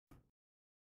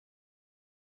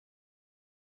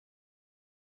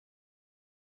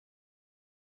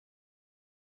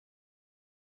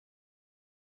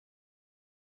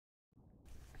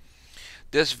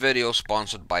This video is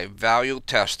sponsored by Value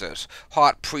Testers.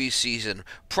 Hot preseason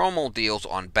promo deals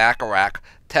on Beckett,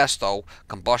 Testo,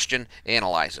 combustion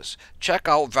analyzers. Check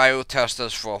out Value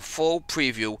Testers for a full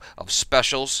preview of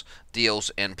specials, deals,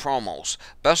 and promos.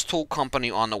 Best tool company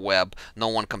on the web, no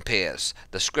one compares.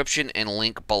 Description and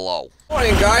link below.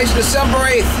 Morning guys, December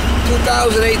 8th,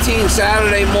 2018,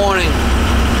 Saturday morning.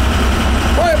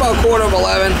 Probably about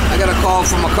 11:15. I got a call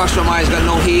from a customer. He's got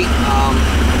no heat.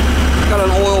 Got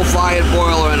an oil-fired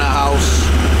boiler in the house,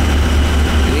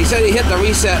 and he said he hit the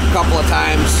reset a couple of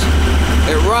times.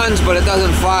 It runs, but it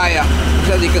doesn't fire. He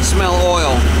said he could smell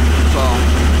oil. So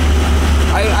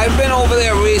I've been over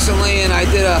there recently, and I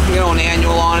did an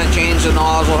annual on it, changed the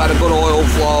nozzle, had a good oil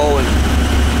flow, and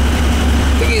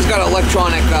I think he's got an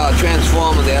electronic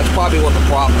transformer there. That's probably what the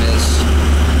problem is.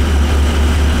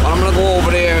 But I'm gonna go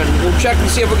over there and we'll check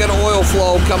and see if we get an oil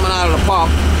flow coming out of the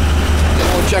pump. Then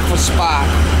we'll check for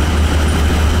spark.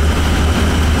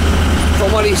 From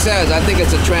what he says, I think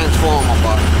it's a transformer,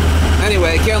 but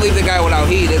anyway, can't leave the guy without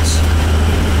heat.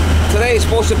 Today is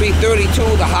supposed to be 32,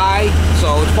 the high,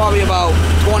 so it's probably about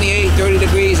 28, 30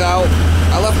 degrees out.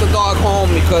 I left the dog home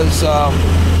because I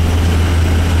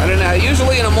didn't have,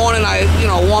 usually in the morning I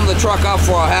warm the truck up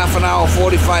for a half an hour,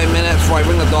 45 minutes before I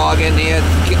bring the dog in here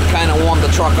to kind of warm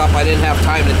the truck up. I didn't have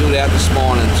time to do that this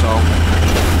morning, so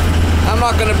I'm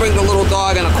not going to bring the little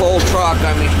dog in a cold truck.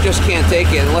 I mean, she just can't take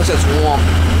it unless it's warm.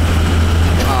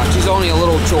 She's only a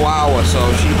little chihuahua, so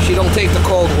she don't take the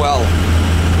cold well.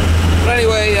 But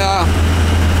anyway,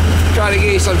 try to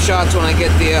get you some shots when I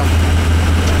get there.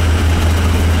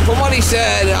 From what he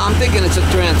said, I'm thinking it's a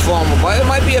transformer, but it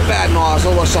might be a bad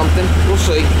nozzle or something. We'll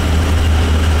see.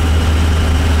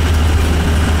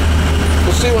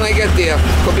 We'll see when I get there.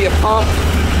 Could be a pump.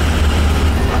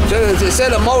 It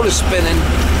said a motor spinning,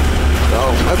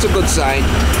 so that's a good sign.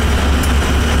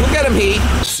 We'll get him heat.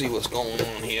 Let's see what's going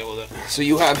on here with it. So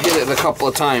you have hit it a couple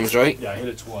of times, right? Yeah, I hit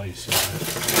it twice.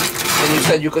 And you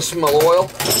said you could smell oil?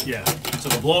 Yeah. So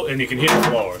the blow, and you can hear the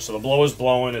blower. So the blower's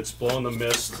blowing, it's blowing the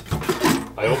mist.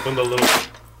 I opened a little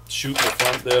chute in the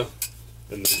front there,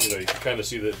 and you can kind of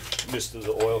see the mist of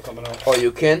the oil coming out. Oh,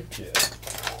 you can? Yeah.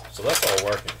 So that's all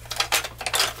working.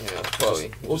 Yeah,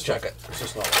 probably. We'll check it. It's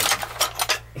just not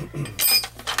working.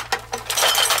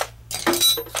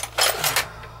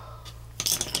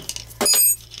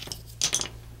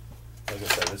 Like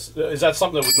I said, is that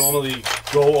something that would normally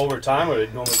go over time, or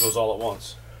it normally goes all at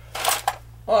once?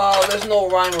 There's no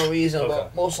rhyme or reason, Okay.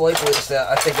 but most likely it's that.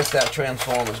 I think it's that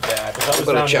transformer's bad. I was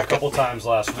down here a couple times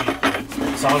last week.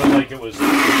 It sounded like it was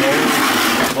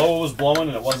the blower was blowing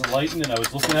and it wasn't lighting, and I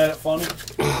was looking at it funny.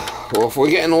 Well, if we're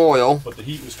getting oil, but the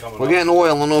heat was coming. We're getting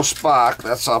oil and no spark.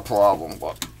 That's our problem,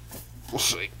 but we'll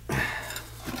see.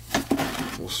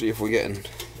 We'll see if we're getting.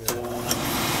 Yeah.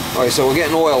 All right, so we're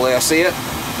getting oil there. See it?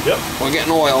 Yep. We're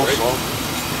getting oil, Great. so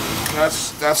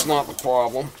that's not the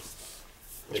problem.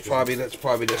 That's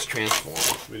probably this transformer.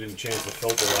 We didn't change the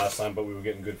filter last time, but we were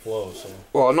getting good flow. So.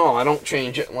 Well, no, I don't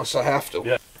change it unless I have to.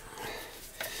 Yeah.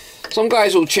 Some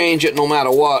guys will change it no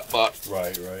matter what, but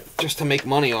Right. just to make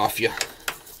money off you. Like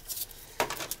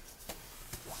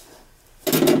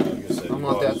I said, I'm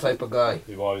not that type of guy.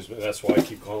 You've always been. That's why I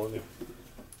keep calling you.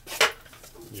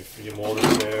 Your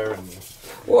motor's there, and.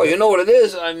 Well, you know what it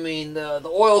is. I mean, the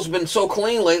oil's been so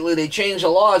clean lately. They changed the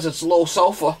laws. It's low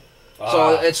sulfur.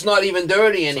 So it's not even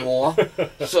dirty anymore.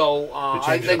 So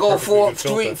they go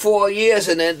 4 years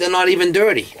and they're not even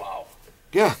dirty. Wow.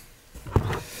 Yeah.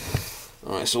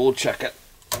 All right, so we'll check it.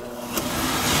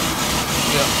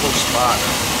 Yeah, full spark.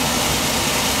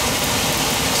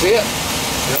 See it?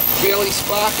 Yep. Barely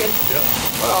sparking. Yep.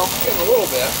 Well, getting a little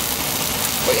bit.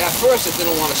 But at first it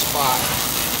didn't want to spark.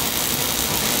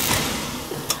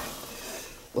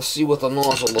 Let's see what the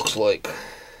nozzle looks like.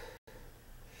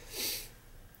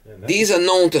 These are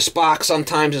known to spark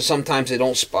sometimes, and sometimes they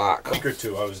don't spark. A week or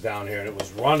two, I was down here, and it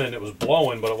was running, it was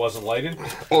blowing, but it wasn't lighting.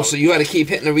 Oh, so you had to keep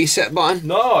hitting the reset button?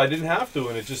 No, I didn't have to,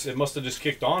 and it must have just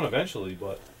kicked on eventually,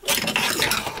 but...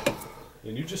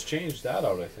 And you just changed that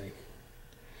out, I think.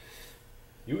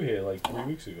 You were here like 3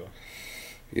 weeks ago.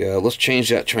 Yeah, let's change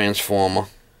that transformer.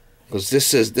 Because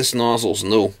this nozzle's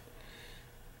new.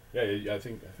 Yeah, I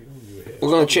think you were here. We're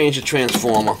going to change the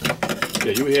transformer.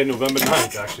 Yeah, you were here November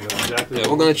 9th, actually. That's exactly. Yeah,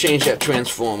 we're going to change that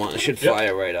transformer. It should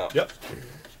fire right up. Yep.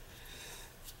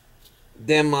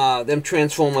 Them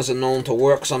transformers are known to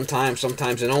work sometimes.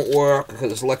 Sometimes they don't work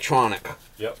because it's electronic.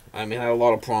 Yep. I mean, I have a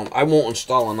lot of problems. I won't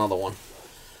install another one.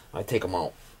 I take them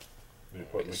out. You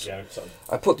put mechanics on.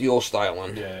 I put the old style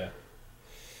in. Yeah.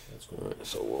 That's cool. All right,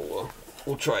 so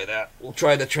we'll try that. We'll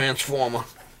try the transformer.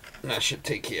 And that should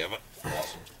take care of it.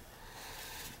 Awesome.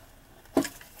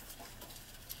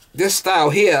 This style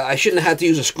here, I shouldn't have had to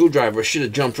use a screwdriver. It should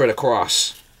have jumped right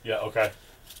across. Yeah. Okay.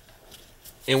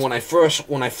 And when I first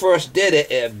did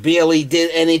it, it barely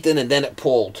did anything, and then it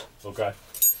pulled. Okay.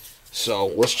 So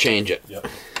let's change it. Yep.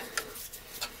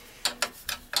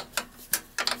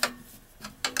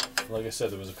 Like I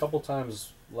said, there was a couple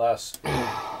times last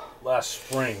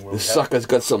spring where The sucker's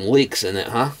got some leaks in it,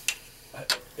 huh?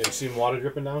 Have you seen water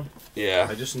dripping down? Yeah.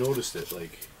 I just noticed it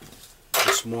like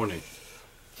this morning.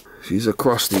 She's a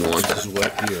crusty one. This is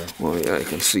wet here. Well, yeah, you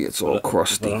can see it's all But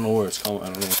crusty. I don't know where it's coming. I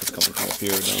don't know if it's coming from up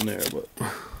here or down there, but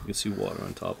you can see water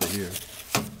on top of here.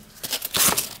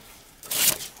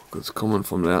 It's coming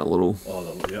from that little...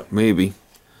 Oh, yep. Maybe.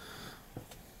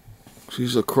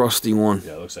 She's a crusty one.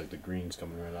 Yeah, it looks like the green's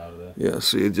coming right out of there. Yeah,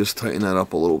 so you just tighten that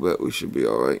up a little bit. We should be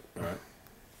alright. Alright.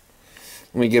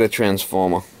 Let me get a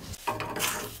transformer.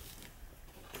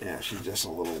 Yeah, she's just a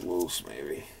little loose,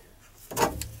 maybe.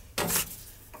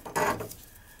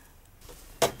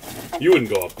 You wouldn't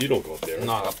go up. You don't go up there. Right?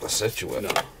 Not up the Situate. No.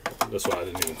 That's why I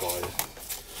didn't even call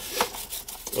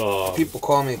you. People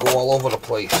call me, go all over the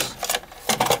place.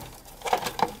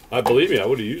 I believe me, I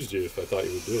would have used you if I thought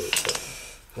you would do it.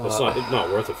 But it's not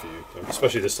worth it for you,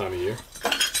 especially this time of year.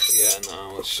 Yeah,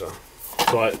 no, it's... So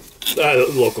I had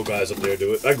local guys up there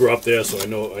do it. I grew up there, so I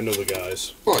know the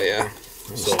guys. Oh, yeah.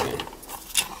 So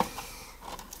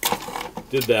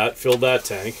did that, filled that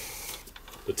tank.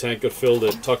 The tank got filled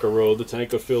at Tucker Road. The tank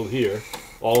got filled here,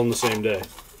 all in the same day.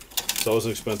 So that was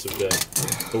an expensive day.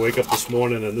 To wake up this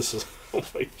morning and this is, oh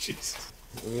my Jesus.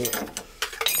 Yeah.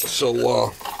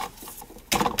 So,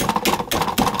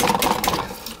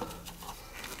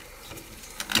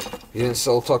 you didn't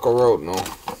sell Tucker Road, no?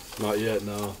 Not yet,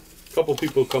 no. A couple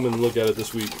people come and look at it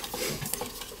this week.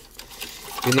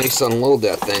 Be nice to unload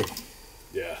that thing.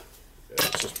 Yeah.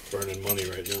 It's just burning money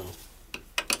right now.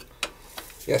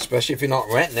 Yeah, especially if you're not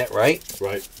renting it, right?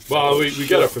 Right. Well, we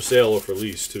got it for sale or for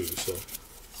lease too. So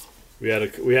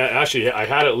actually I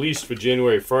had it leased for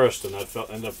January 1st, and that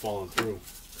ended up falling through.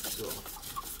 So.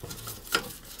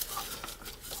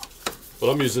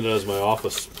 But I'm using it as my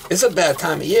office. It's a bad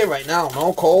time of year right now,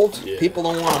 no? Cold? Yeah. People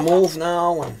don't want to move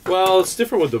now. And... Well, it's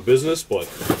different with the business, but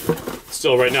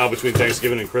still right now between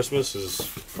Thanksgiving and Christmas is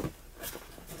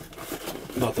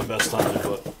not the best time,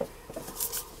 but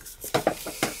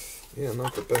yeah,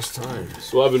 not the best time.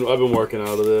 so I've been working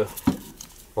out of there.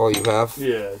 Oh, you have?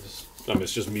 Yeah,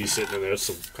 it's just me sitting in there. It's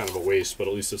some kind of a waste, but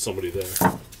at least there's somebody there.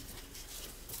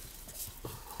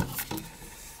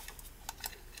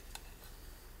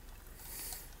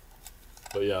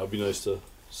 But yeah, it'd be nice to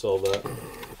sell that.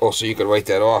 Oh, so you could write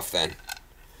that off then,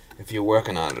 if you're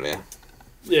working out of there.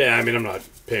 Yeah, I mean, I'm not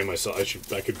paying myself.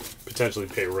 I could potentially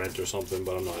pay rent or something,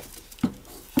 but I'm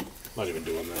not even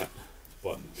doing that.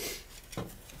 But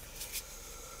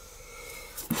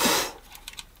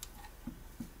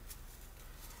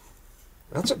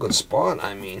That's a good spot,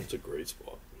 I mean. it's a great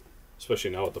spot,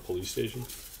 especially now at the police station.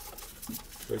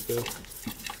 Right there.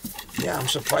 Yeah, I'm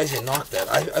surprised they knocked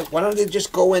that. Why don't they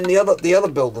just go in the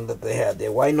other building that they had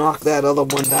there? Why knock that other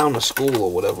one down, the school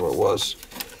or whatever it was?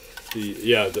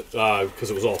 Because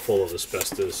it was all full of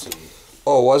asbestos and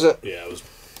Oh, was it? yeah, it was,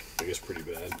 I guess, pretty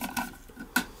bad.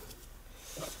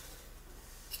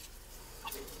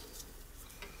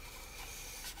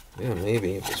 Yeah,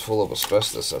 maybe. If it's full of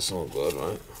asbestos, that's no good,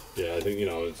 right? Yeah, I think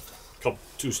it's a couple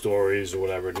 2 stories or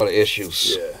whatever. A lot of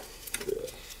issues. Yeah.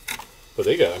 But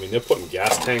they're putting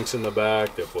gas tanks in the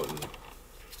back. They're putting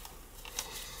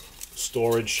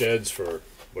storage sheds for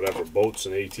whatever, boats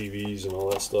and ATVs and all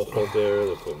that stuff out there.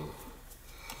 They're putting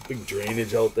big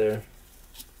drainage out there.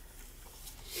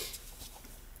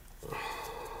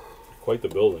 Quite the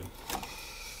building.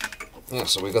 Yeah,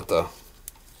 so we got the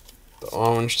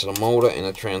orange to the motor and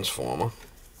a transformer.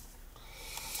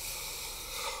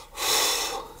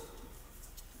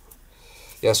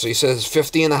 Yeah, so he says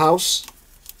 50 in the house?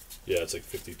 Yeah, it's like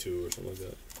 52 or something like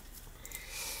that.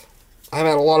 I've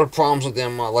had a lot of problems with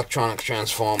them electronic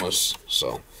transformers,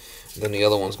 so then the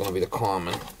other one's going to be the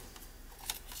common.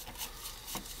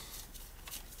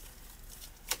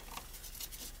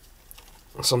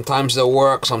 Sometimes they'll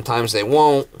work, sometimes they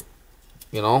won't,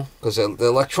 because they're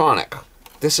electronic.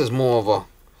 This is more of a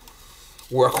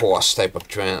workhorse type of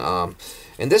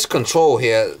and this control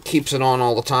here keeps it on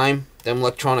all the time. Them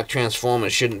electronic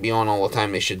transformers shouldn't be on all the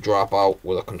time. They should drop out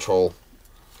with a control.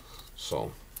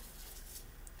 So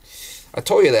I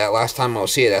told you that last time I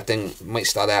was here. That thing might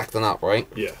start acting up, right?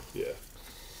 Yeah.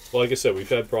 Well, like I said, we've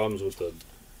had problems with the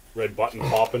red button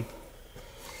popping,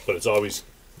 but it's always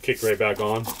kicked right back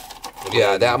on.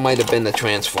 Yeah, that might have been the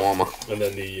transformer. And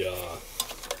then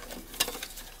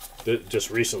Just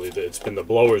recently, it's been the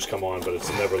blowers come on, but it's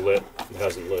never lit. It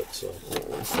hasn't lit, so.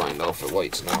 We'll find out if it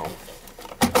lights now.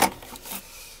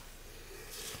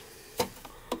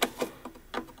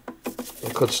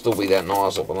 It could still be that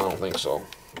nozzle, but I don't think so.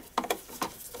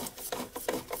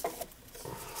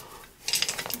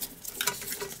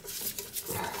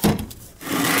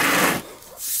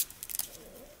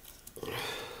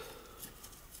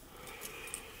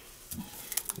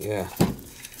 Yeah.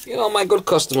 You know, my good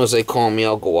customers, they call me,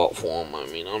 I'll go out for them. I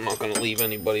mean, I'm not going to leave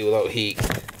anybody without heat.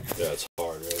 Yeah, it's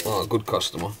hard, right? Oh, good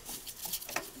customer.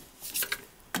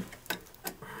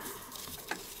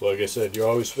 Like I said, you're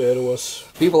always fair to us.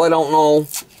 People I don't know,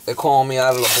 they call me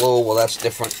out of the blue. Well, that's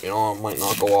different. You know, I might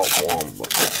not go out for them,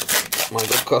 but my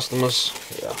good customers,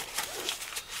 yeah.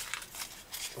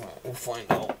 All right, we'll find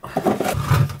out.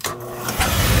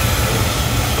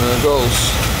 There it goes.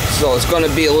 So it's going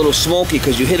to be a little smoky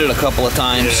because you hit it a couple of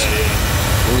times.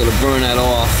 Yeah. We're going to burn that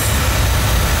off.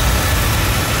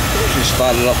 Just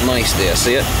started up nice there,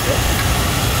 see it? Yep.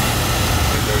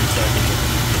 30 seconds.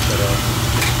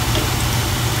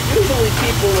 Usually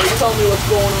people, they tell me what's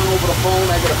going on over the phone.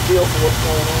 I get a feel for what's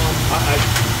going on.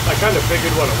 I kind of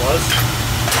figured what it was.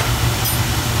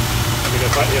 I mean,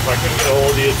 if I couldn't get a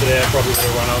hold of you today, I probably would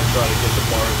have run out and tried to get the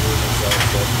bar and do it myself.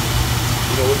 But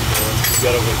you know what you're doing. You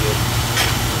got it with you.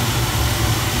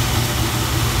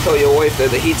 Tell your wife that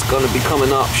the heat's going to be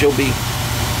coming up. She'll be,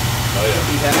 Oh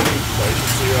yeah. be happy. Well, you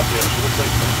should see her up there. She looks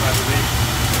like some kind of me.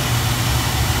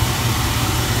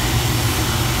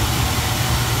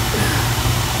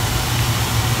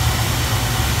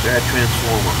 Bad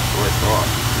transformer, so I thought.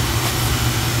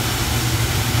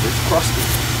 It's crusty.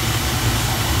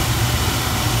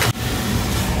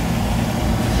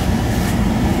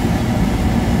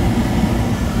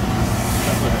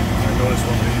 I noticed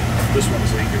this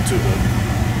one's leaking too,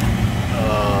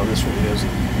 but this one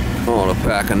isn't. Oh, the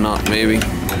packing nut, maybe.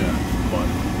 Yeah,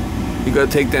 but You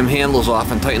gotta take them handles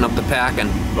off and tighten up the packing.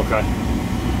 okay.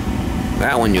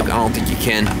 That one, I don't think you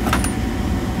can.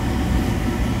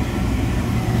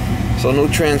 So, new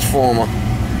transformer.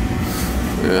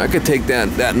 Yeah, I could take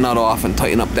that nut off and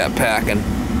tighten up that packing.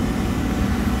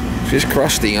 She's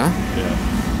crusty, huh?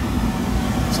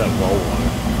 Yeah. It's that low one.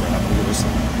 Crap, look at this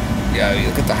thing. Yeah, you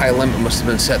look at the high limit, must have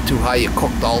been set too high. You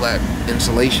cooked all that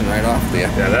insulation right off there.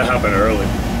 Yeah, that happened early.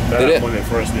 That Did it? happened when they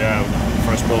first,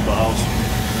 first built the house.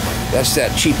 That's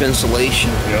that cheap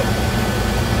insulation. Yep.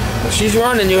 If she's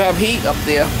running, you have heat up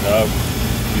there.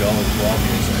 The only problem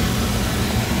is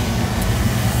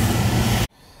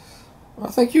I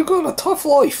think you got a tough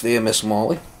life there, Miss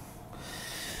Molly.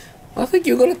 I think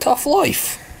you got a tough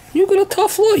life. You got a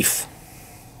tough life.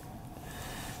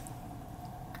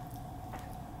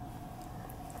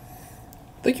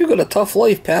 I think you got a tough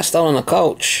life passed out on the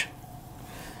couch.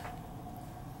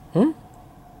 Hmm?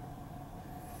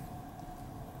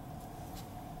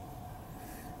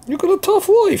 You got a tough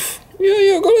life. Yeah,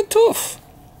 you got it tough.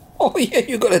 Oh yeah,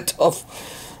 you got it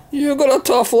tough. You got a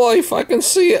tough life. I can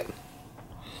see it.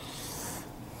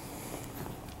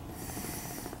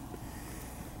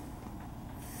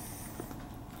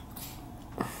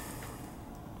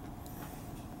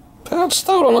 Passed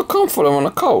out on a comforter on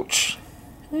a couch.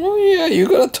 Oh yeah, you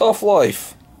got a tough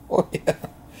life. Oh yeah.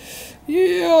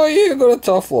 Yeah, you got a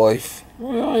tough life.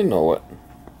 Yeah, I know it.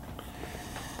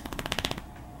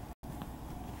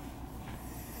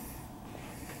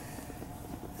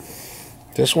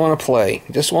 Just want to play.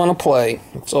 Just want to play.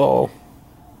 That's all.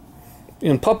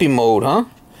 In puppy mode, huh?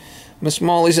 Miss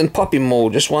Molly's in puppy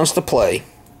mode. Just wants to play.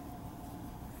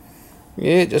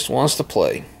 Yeah, just wants to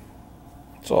play.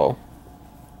 That's all.